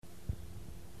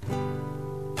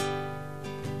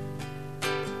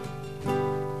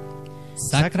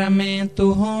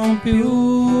sacramento rompe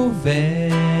o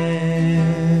véu,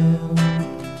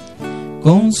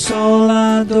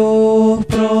 Consolador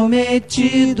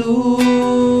prometido,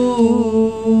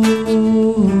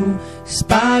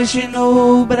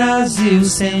 espaginou o Brasil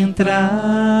central,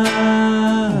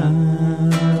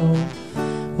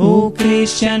 o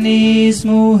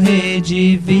cristianismo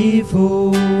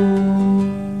redivivo.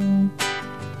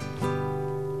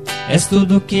 És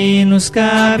tudo que nos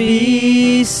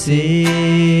cabe ser,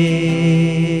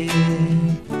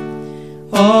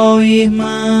 ó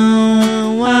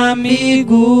irmão,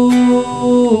 amigo,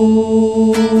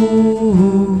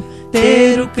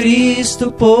 ter o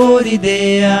Cristo por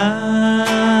ideal.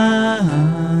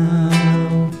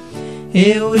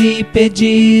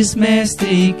 Euripedes,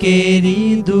 mestre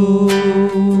querido,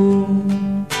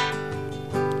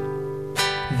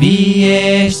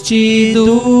 vieste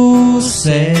dos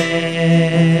céus,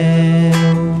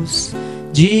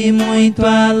 de muito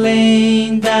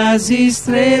além das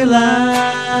estrelas,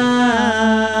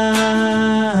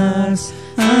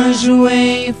 anjo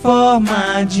em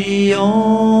forma de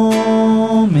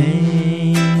homem,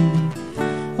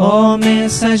 ó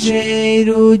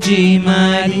mensageiro de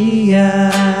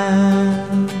Maria.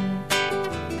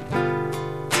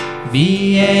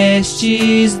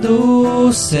 Viestes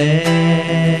dos céus,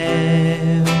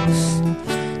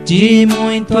 de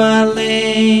muito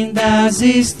além das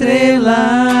estrelas,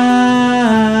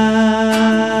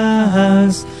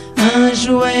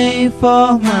 anjo em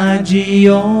forma de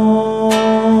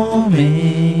homem,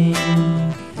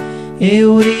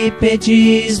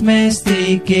 Euripedes,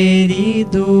 mestre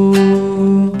querido.